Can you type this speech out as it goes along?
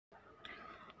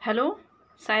Hello,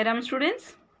 Sairam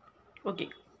students. Okay,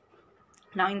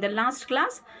 now in the last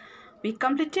class, we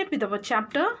completed with our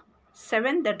chapter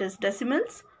 7, that is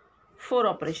decimals, 4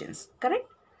 operations, correct?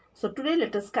 So today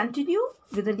let us continue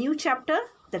with a new chapter,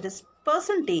 that is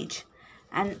percentage.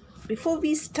 And before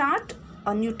we start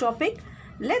a new topic,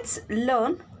 let's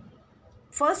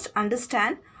first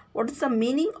understand what is the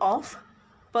meaning of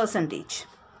percentage.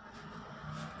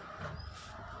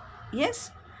 Yes,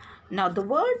 now the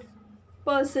word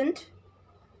percent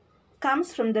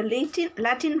comes from the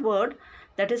Latin word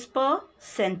that is per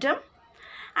centum,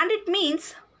 and it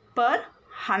means per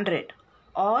 100,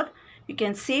 or you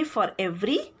can say for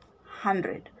every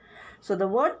 100. So the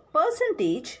word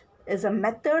percentage is a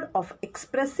method of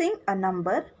expressing a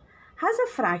number as a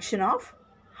fraction of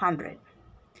 100.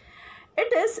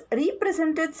 It is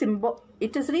represented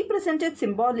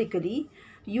symbolically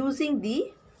using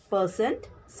the percent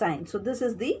sign. So this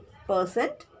is the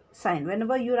percent sign.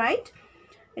 Whenever you write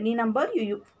any number,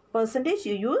 percentage,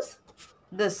 you use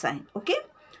this sign. Okay.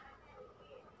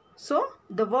 So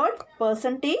the word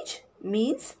percentage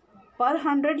means per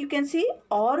 100, you can see,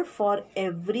 or for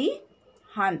every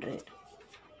 100.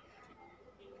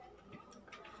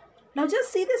 Now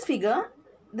just see this figure.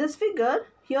 This figure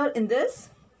here in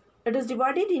this, it is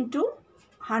divided into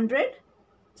 100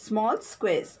 small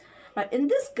squares. Now in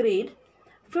this grade,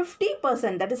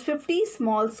 50%, that is 50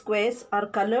 small squares are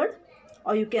colored,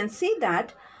 or you can say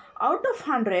that out of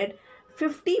 100,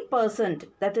 50%,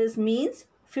 that is means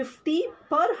 50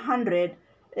 per 100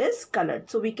 is colored.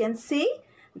 So we can say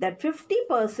that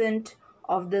 50%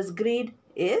 of this grade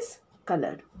is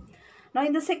colored. Now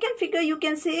in the second figure, you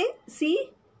can see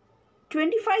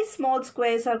 25 small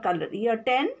squares are colored. Here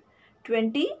 10,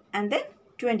 20 and then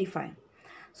 25.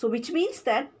 So which means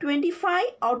that 25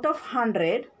 out of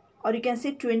 100, or you can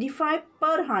say 25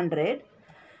 per 100.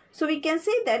 So we can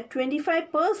say that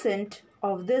 25%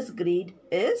 of this grid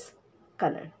is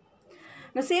colored.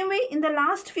 The same way in the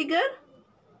last figure,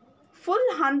 full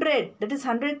 100, that is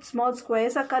 100 small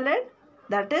squares are colored.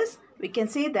 That is, we can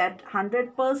say that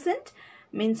 100%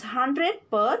 means 100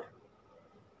 per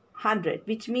 100,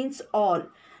 which means all.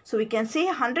 So we can say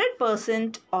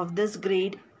 100% of this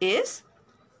grade is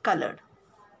colored.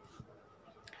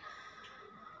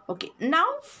 Okay, now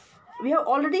we have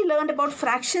already learned about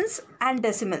fractions and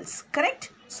decimals,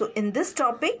 correct? So in this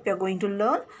topic, we are going to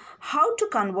learn how to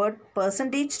convert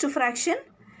percentage to fraction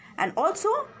and also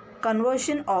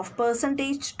conversion of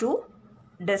percentage to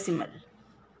decimal.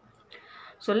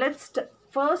 So let's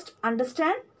first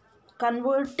understand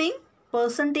converting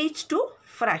percentage to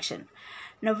fraction.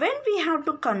 Now when we have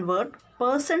to convert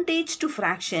percentage to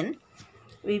fraction,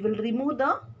 we will remove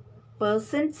the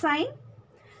percent sign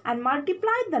and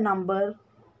multiply the number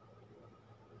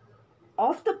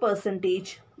of the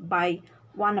percentage by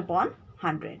 1 upon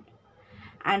 100.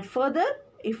 And further,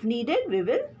 if needed, we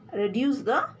will reduce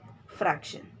the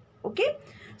fraction. Okay.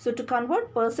 So to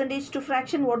convert percentage to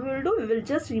fraction, what we will do? We will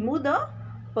just remove the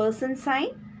percent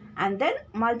sign and then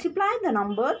multiply the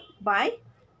number by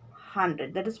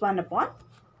 100. That is 1 upon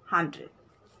 100.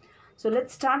 So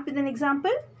let's start with an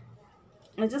example.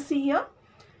 Let's just see here.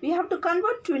 We have to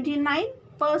convert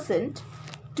 29%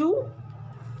 to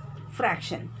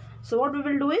fraction. So what we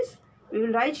will do is, we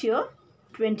will write here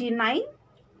 29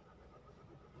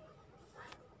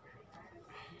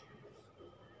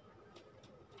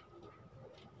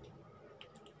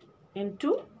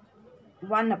 into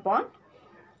 1 upon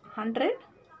 100.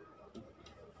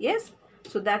 Yes,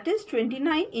 so that is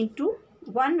 29 into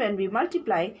 1. When we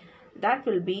multiply, that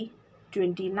will be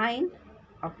 29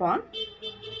 upon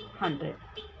 100.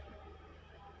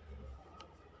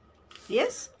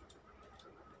 Yes.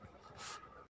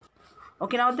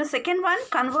 Okay, now the second one,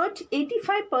 convert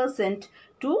 85%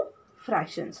 to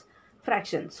fractions.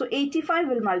 So 85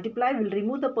 will multiply, we'll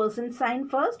remove the percent sign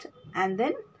first and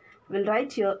then we'll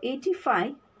write here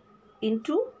 85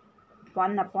 into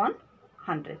 1 upon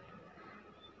 100.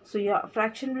 So your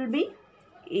fraction will be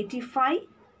 85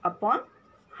 upon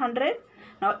 100.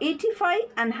 Now 85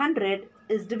 and 100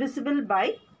 is divisible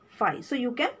by 5. So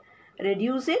you can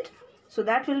reduce it. So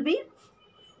that will be,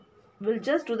 we'll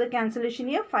just do the cancellation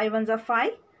here. 5 ones are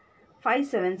 5, 5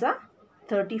 sevens are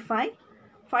 35,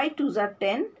 5 twos are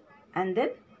 10 and then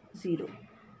 0.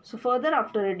 So further,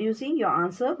 after reducing, your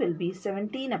answer will be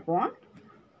 17 upon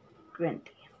 20.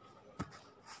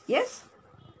 Yes?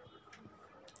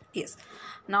 Yes.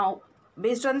 Now,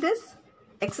 based on this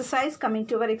exercise, coming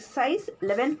to our exercise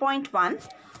 11.1,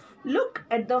 look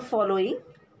at the following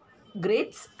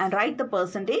grades and write the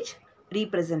percentage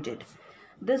represented.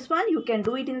 This one you can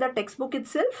do it in the textbook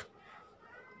itself.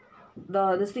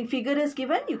 This figure is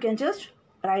given. You can just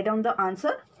write down the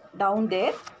answer down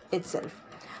there itself.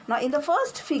 Now in the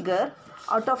first figure,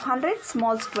 out of 100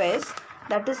 small squares,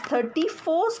 that is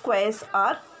 34 squares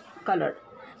are colored.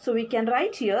 So we can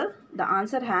write here the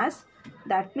answer has,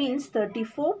 that means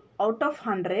 34 out of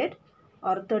 100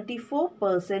 or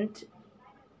 34%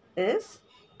 is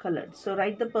colored. So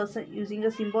write the percent using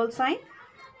a symbol sign,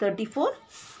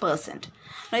 34%.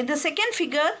 Now in the second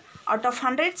figure, out of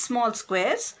 100 small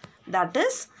squares, that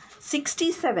is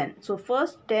 67. So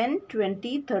first 10,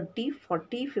 20, 30,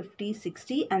 40, 50,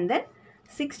 60 and then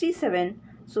 67.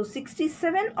 So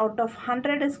 67 out of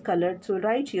 100 is colored. So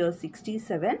write here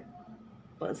 67%.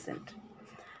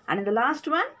 And in the last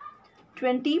one,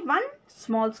 21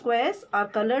 small squares are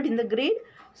colored in the grid.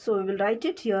 So we will write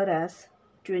it here as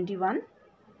 21%.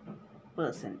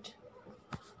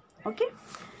 Okay.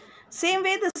 Same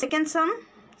way the second sum.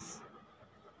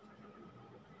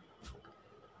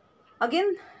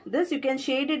 Again, this you can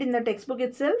shade it in the textbook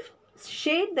itself.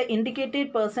 Shade the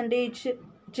indicated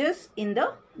percentages in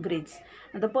the grids.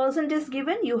 And the percent is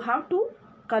given, you have to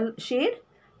shade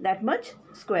that much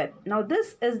square. Now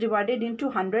this is divided into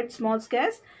 100 small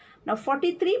squares. Now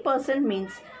 43%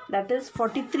 means that is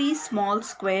 43 small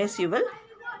squares you will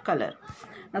color.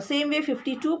 Now same way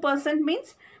 52%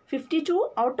 means 52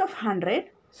 out of 100.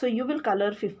 So you will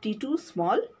color 52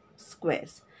 small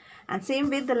squares. And same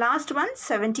with the last one,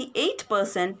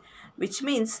 78%, which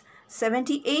means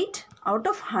 78 out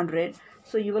of 100.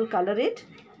 So you will color it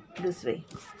this way.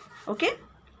 Okay.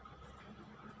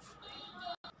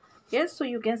 Yes, so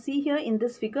you can see here in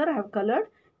this figure I have colored.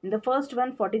 In the first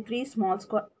one, 43 small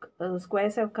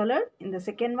squares I have colored. In the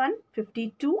second one,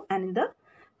 52. And in the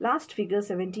last figure,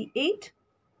 78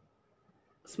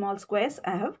 small squares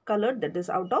I have colored, that is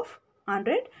out of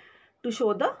 100, to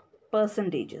show the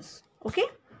percentages. Okay.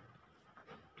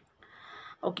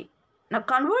 Okay. Now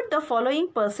convert the following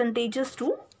percentages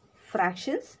to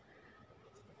fractions.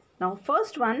 Now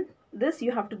first one, this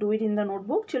you have to do it in the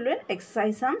notebook, children.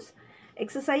 Exercise sums.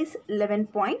 Exercise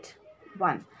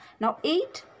 11.1. Now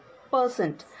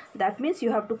 8%. That means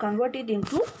you have to convert it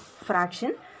into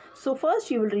fraction. So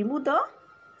first you will remove the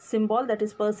symbol, that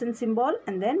is percent symbol,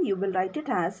 and then you will write it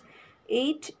as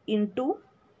 8 into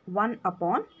 1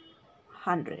 upon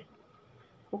 100.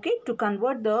 Okay, to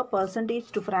convert the percentage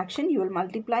to fraction, you will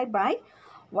multiply by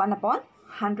 1 upon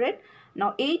 100.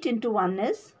 Now 8 into 1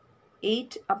 is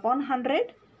 8 upon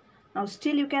 100. Now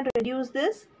still you can reduce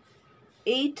this.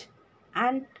 8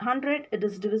 and 100, it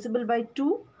is divisible by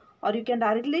 2, or you can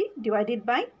directly divide it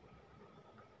by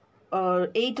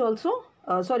 8 also.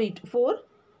 4.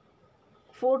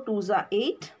 4 2s are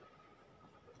 8.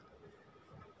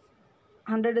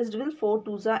 100 is divisible. 4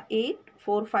 2s are 8.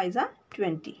 4 5s are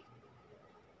 20.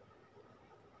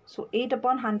 So 8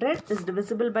 upon 100 is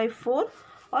divisible by 4.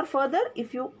 Or further,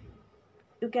 if you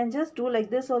can just do like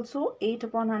this also. 8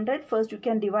 upon 100. First you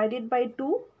can divide it by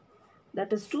 2.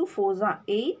 That is 2 4s are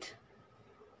 8.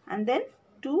 And then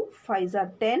 2 5s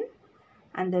are 10.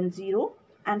 And then 0.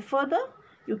 And further,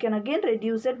 you can again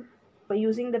reduce it by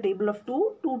using the table of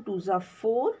 2. 2 2s are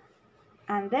 4.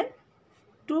 And then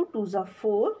 2 2s are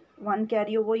 4. 1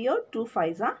 carry over here. 2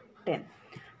 5s are 10.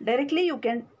 Directly you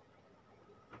can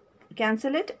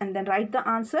cancel it and then write the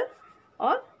answer,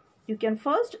 or you can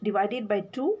first divide it by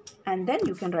 2 and then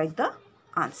you can write the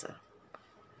answer.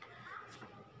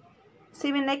 See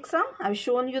in next sum, I have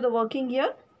shown you the working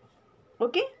here.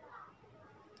 Okay,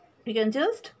 you can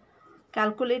just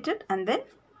calculate it and then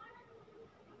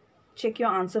check your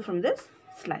answer from this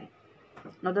slide.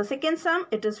 Now the second sum,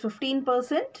 it is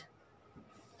 15%.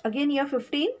 Again here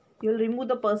 15, you will remove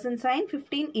the percent sign.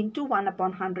 15 into 1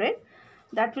 upon 100.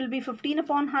 That will be 15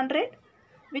 upon 100,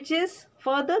 which is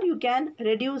further you can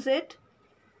reduce it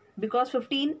because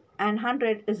 15 and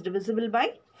 100 is divisible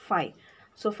by 5.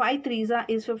 So 5 3s are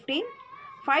is 15,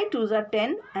 5 2s are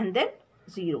 10 and then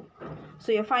 0.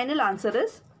 So your final answer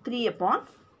is 3 upon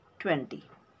 20.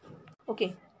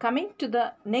 Okay, coming to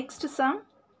the next sum,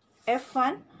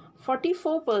 F1,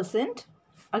 44%.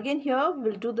 Again here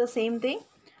we'll do the same thing.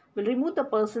 We'll remove the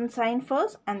percent sign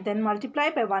first and then multiply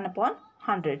by 1 upon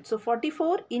 100. So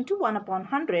 44 into 1 upon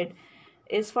 100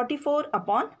 is 44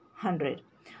 upon 100.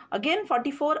 Again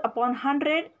 44 upon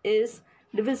 100 is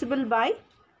divisible by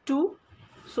 2.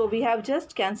 So we have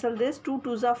just cancelled this. 2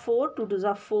 2s are 4, 2 2s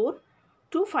are 4,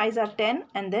 2 5s are 10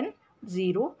 and then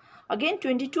 0. Again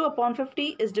 22 upon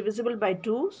 50 is divisible by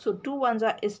 2. So 2 1s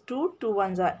are is 2, 2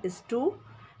 1s are is 2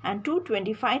 and 2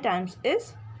 25 times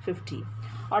is 50.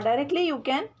 Or directly you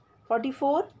can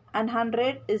 44 and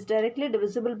 100 is directly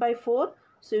divisible by 4.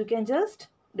 So you can just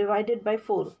divide it by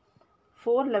 4.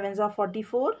 4 11s are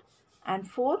 44 and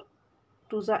 4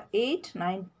 2s are 8,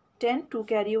 9, 10, 2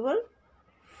 carry over,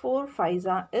 4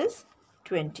 5s is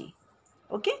 20.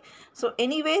 Okay, so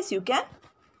anyways you can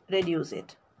reduce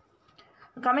it.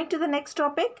 Coming to the next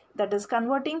topic, that is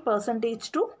converting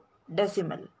percentage to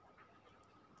decimal.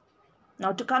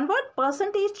 Now to convert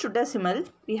percentage to decimal,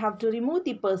 we have to remove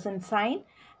the percent sign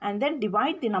and then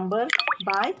divide the number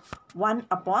by 1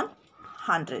 upon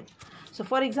 100. So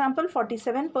for example,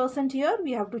 47% here,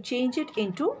 we have to change it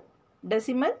into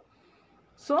decimal.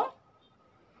 So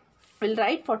we'll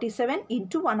write 47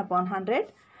 into 1 upon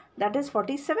 100. That is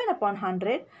 47 upon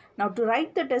 100. Now to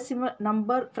write the decimal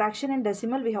number fraction in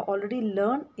decimal, we have already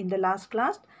learned in the last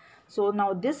class. So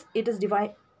now this, it is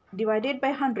divided by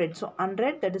 100. So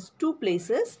 100, that is 2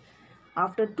 places.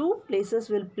 After 2 places,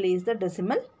 we'll place the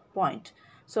decimal point.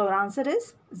 So our answer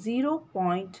is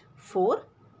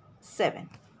 0.47.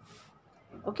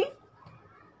 Okay.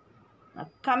 Now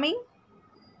coming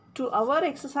to our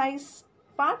exercise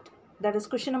part, that is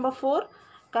question number 4.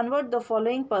 Convert the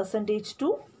following percentage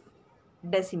to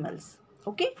decimals.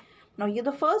 Okay. Now here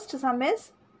the first sum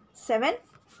is 7%,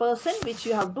 which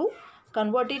you have to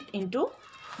convert it into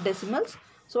decimals.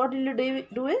 So what will you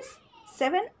do is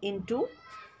 7 into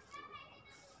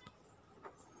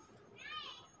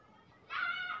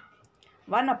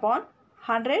 1 upon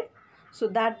 100. So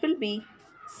that will be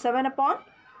 7 upon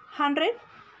 100.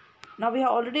 Now we have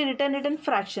already written it in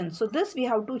fractions. So this we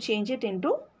have to change it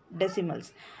into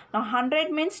decimals. Now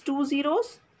 100 means 2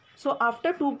 zeros. So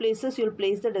after 2 places you will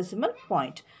place the decimal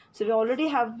point. So we already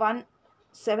have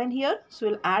 7 here. So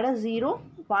we'll add a 0,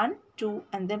 1, 2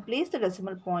 and then place the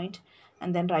decimal point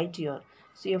and then write here.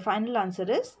 So your final answer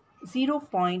is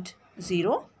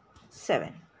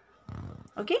 0.07.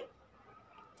 Okay.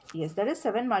 Yes, that is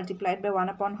 7 multiplied by 1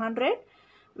 upon 100,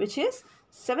 which is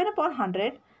 7 upon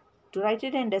 100. To write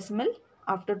it in decimal,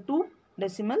 after 2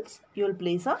 decimals, you will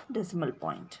place a decimal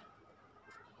point.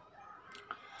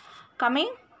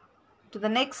 Coming to the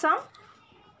next sum.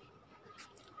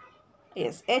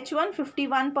 Yes, ch1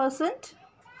 51%.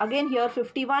 Again here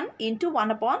 51 into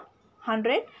 1 upon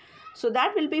 100. So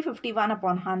that will be 51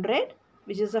 upon 100,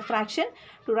 which is a fraction.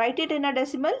 To write it in a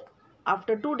decimal,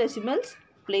 after 2 decimals,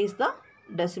 place the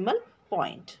decimal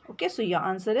point. Okay, so your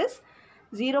answer is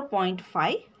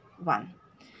 0.51.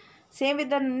 Same with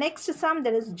the next sum,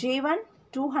 that is J1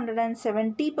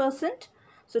 270%.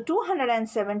 So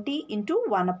 270 into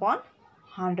 1 upon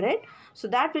 100. So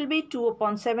that will be 2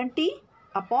 upon 70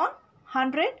 upon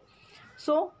 100.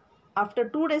 So after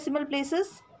 2 decimal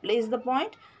places, place the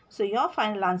point. So your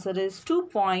final answer is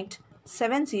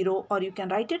 2.70, or you can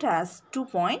write it as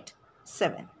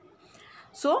 2.7.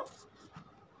 So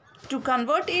to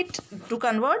convert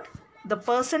the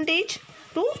percentage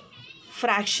to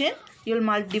fraction, you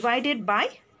will divide it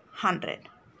by 100.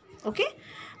 Okay.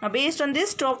 Now based on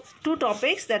this two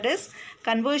topics, that is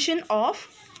conversion of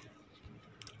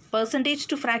percentage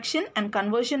to fraction and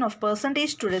conversion of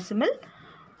percentage to decimal,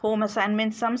 home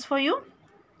assignment sums for you,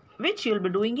 which you will be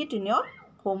doing it in your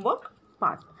homework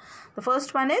part. The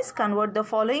first one is convert the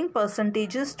following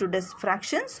percentages to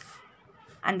fractions,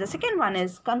 and the second one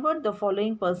is convert the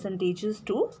following percentages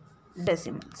to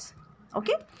decimals.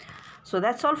 Okay. So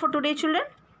that's all for today, children.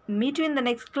 Meet you in the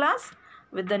next class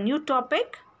with the new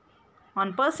topic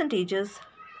on percentages.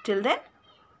 Till then,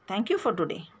 thank you for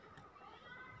today.